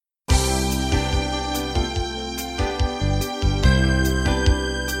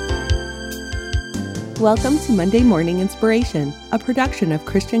Welcome to Monday Morning Inspiration, a production of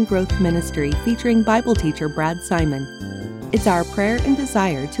Christian Growth Ministry featuring Bible teacher Brad Simon. It's our prayer and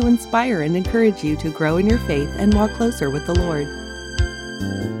desire to inspire and encourage you to grow in your faith and walk closer with the Lord.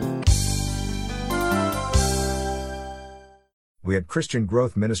 We at Christian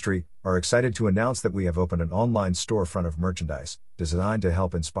Growth Ministry are excited to announce that we have opened an online storefront of merchandise designed to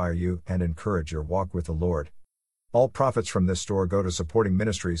help inspire you and encourage your walk with the Lord. All profits from this store go to supporting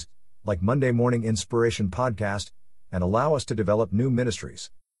ministries like Monday Morning Inspiration Podcast and allow us to develop new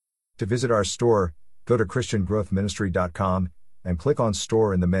ministries. To visit our store, go to christiangrowthministry.com and click on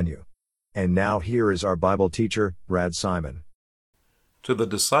Store in the menu. And now here is our Bible teacher, Brad Simon. To the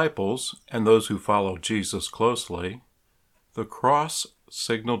disciples and those who follow Jesus closely, the cross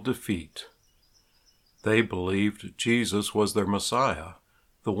signaled defeat. They believed Jesus was their Messiah,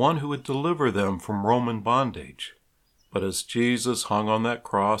 the one who would deliver them from Roman bondage. But as Jesus hung on that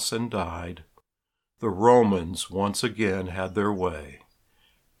cross and died, the Romans once again had their way.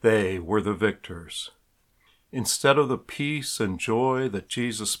 They were the victors. Instead of the peace and joy that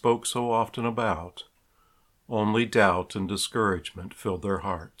Jesus spoke so often about, only doubt and discouragement filled their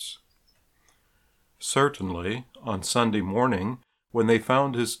hearts. Certainly, on Sunday morning, when they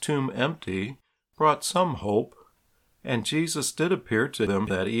found his tomb empty, brought some hope, and Jesus did appear to them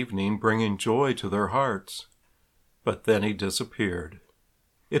that evening, bringing joy to their hearts. But then he disappeared.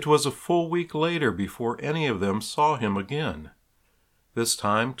 It was a full week later before any of them saw him again. This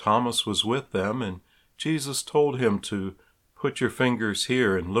time Thomas was with them, and Jesus told him to put your fingers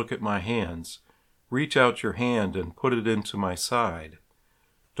here and look at my hands. Reach out your hand and put it into my side.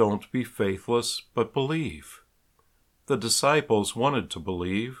 Don't be faithless, but believe. The disciples wanted to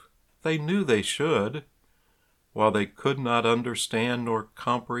believe. They knew they should. While they could not understand nor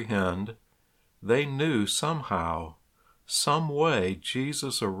comprehend, they knew somehow, some way,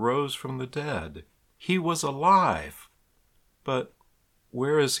 Jesus arose from the dead. He was alive. But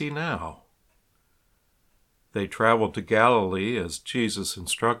where is he now? They traveled to Galilee as Jesus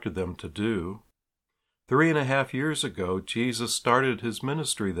instructed them to do. 3.5 years ago, Jesus started his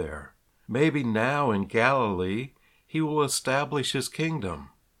ministry there. Maybe now in Galilee, he will establish his kingdom.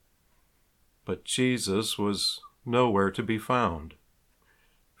 But Jesus was nowhere to be found.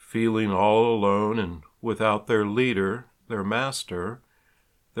 Feeling all alone and without their leader, their master,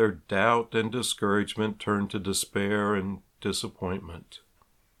 their doubt and discouragement turned to despair and disappointment.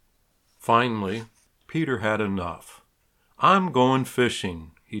 Finally, Peter had enough. "I'm going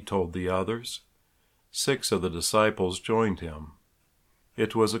fishing," he told the others. 6 of the disciples joined him.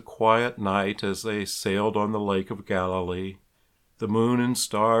 It was a quiet night as they sailed on the Lake of Galilee. The moon and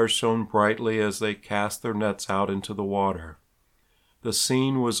stars shone brightly as they cast their nets out into the water. The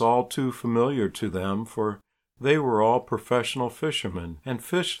scene was all too familiar to them, for they were all professional fishermen and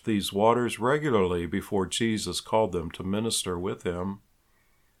fished these waters regularly before Jesus called them to minister with him.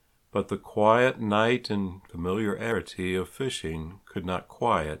 But the quiet night and familiarity of fishing could not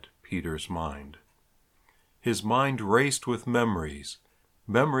quiet Peter's mind. His mind raced with memories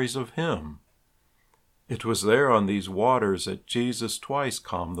of him. It was there on these waters that Jesus twice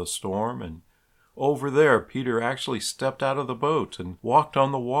calmed the storm, and over there, Peter actually stepped out of the boat and walked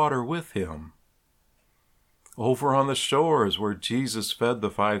on the water with him. Over on the shores where Jesus fed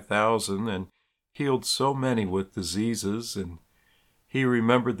the 5,000 and healed so many with diseases, and he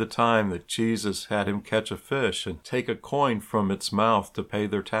remembered the time that Jesus had him catch a fish and take a coin from its mouth to pay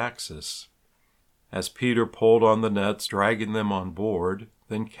their taxes. As Peter pulled on the nets, dragging them on board,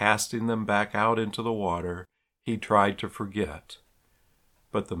 then casting them back out into the water, he tried to forget.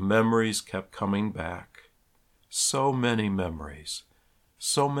 But the memories kept coming back. So many memories.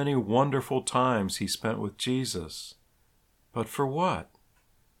 So many wonderful times he spent with Jesus. But for what?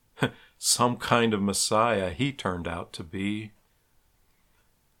 Some kind of Messiah he turned out to be.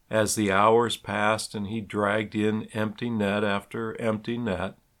 As the hours passed and he dragged in empty net after empty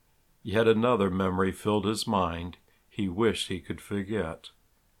net, yet another memory filled his mind he wished he could forget.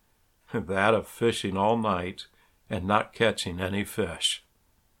 That of fishing all night and not catching any fish.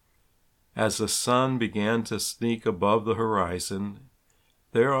 As the sun began to sneak above the horizon,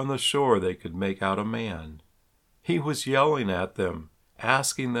 there on the shore they could make out a man. He was yelling at them,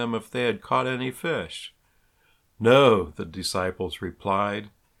 asking them if they had caught any fish. "No," the disciples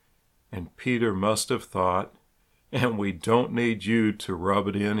replied, and Peter must have thought, "And we don't need you to rub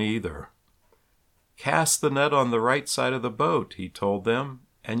it in either." "Cast the net on the right side of the boat," he told them,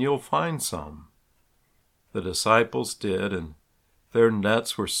 "and you'll find some." The disciples did, and their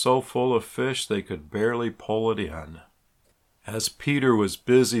nets were so full of fish they could barely pull it in. As Peter was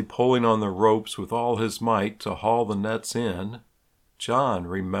busy pulling on the ropes with all his might to haul the nets in, John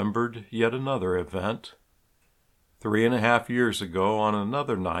remembered yet another event. 3.5 years ago, on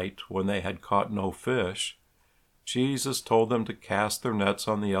another night when they had caught no fish, Jesus told them to cast their nets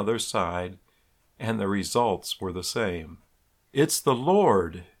on the other side, and the results were the same. "It's the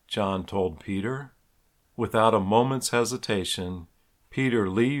Lord," John told Peter. Without a moment's hesitation, Peter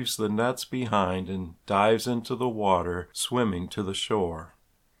leaves the nets behind and dives into the water, swimming to the shore.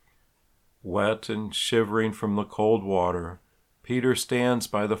 Wet and shivering from the cold water, Peter stands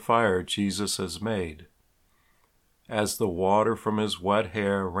by the fire Jesus has made. As the water from his wet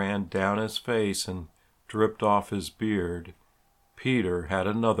hair ran down his face and dripped off his beard, Peter had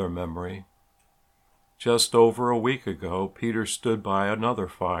another memory. Just over a week ago, Peter stood by another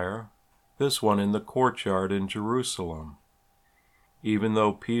fire, this one in the courtyard in Jerusalem. Even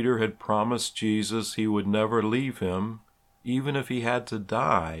though Peter had promised Jesus he would never leave him, even if he had to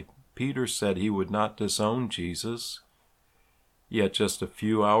die, Peter said he would not disown Jesus. Yet just a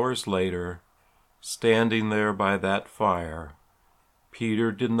few hours later, standing there by that fire,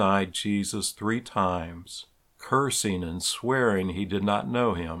 Peter denied Jesus 3 times, cursing and swearing he did not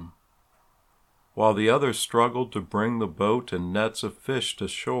know him. While the others struggled to bring the boat and nets of fish to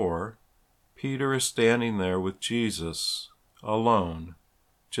shore, Peter is standing there with Jesus, alone,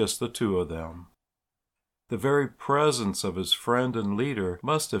 just the two of them. The very presence of his friend and leader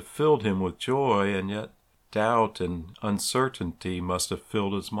must have filled him with joy, and yet doubt and uncertainty must have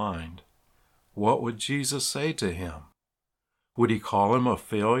filled his mind. What would Jesus say to him? Would he call him a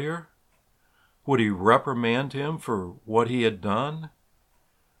failure? Would he reprimand him for what he had done?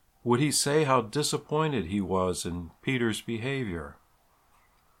 Would he say how disappointed he was in Peter's behavior?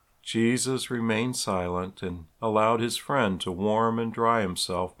 Jesus remained silent and allowed his friend to warm and dry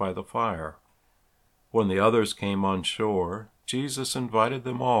himself by the fire. When the others came on shore, Jesus invited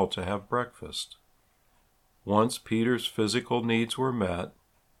them all to have breakfast. Once Peter's physical needs were met,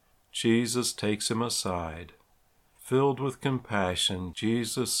 Jesus takes him aside. Filled with compassion,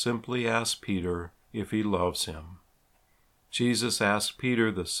 Jesus simply asked Peter if he loves him. Jesus asked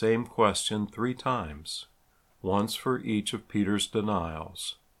Peter the same question 3 times, once for each of Peter's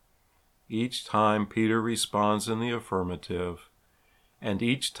denials. Each time Peter responds in the affirmative, and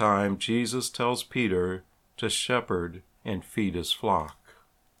each time Jesus tells Peter to shepherd and feed his flock.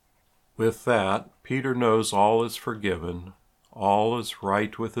 With that, Peter knows all is forgiven, all is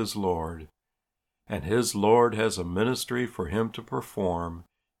right with his Lord, and his Lord has a ministry for him to perform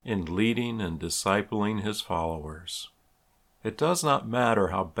in leading and discipling his followers. It does not matter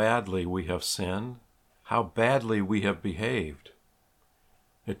how badly we have sinned, how badly we have behaved.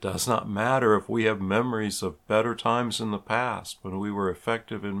 It does not matter if we have memories of better times in the past when we were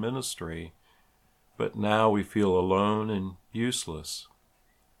effective in ministry, but now we feel alone and useless.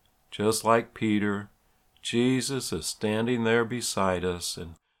 Just like Peter, Jesus is standing there beside us,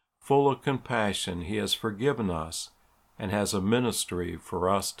 and full of compassion he has forgiven us and has a ministry for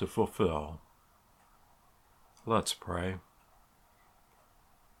us to fulfill. Let's pray.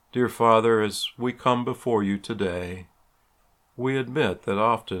 Dear Father, as we come before you today, we admit that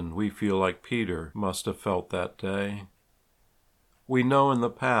often we feel like Peter must have felt that day. We know in the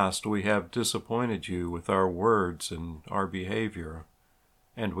past we have disappointed you with our words and our behavior,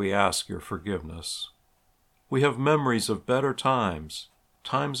 and we ask your forgiveness. We have memories of better times,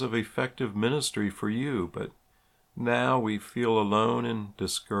 times of effective ministry for you, but now we feel alone and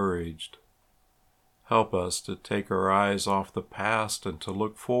discouraged. Help us to take our eyes off the past and to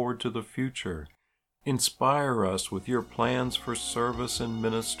look forward to the future. Inspire us with your plans for service and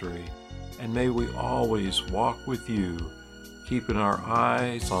ministry, and may we always walk with you, keeping our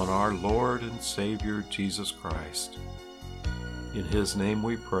eyes on our Lord and Savior Jesus Christ. In his name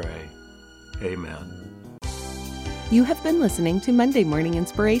we pray. Amen. You have been listening to Monday Morning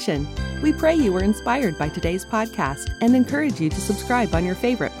Inspiration. We pray you were inspired by today's podcast and encourage you to subscribe on your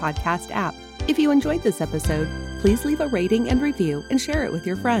favorite podcast app. If you enjoyed this episode, please leave a rating and review and share it with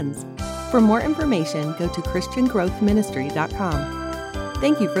your friends. For more information, go to ChristianGrowthMinistry.com.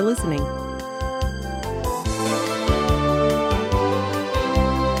 Thank you for listening.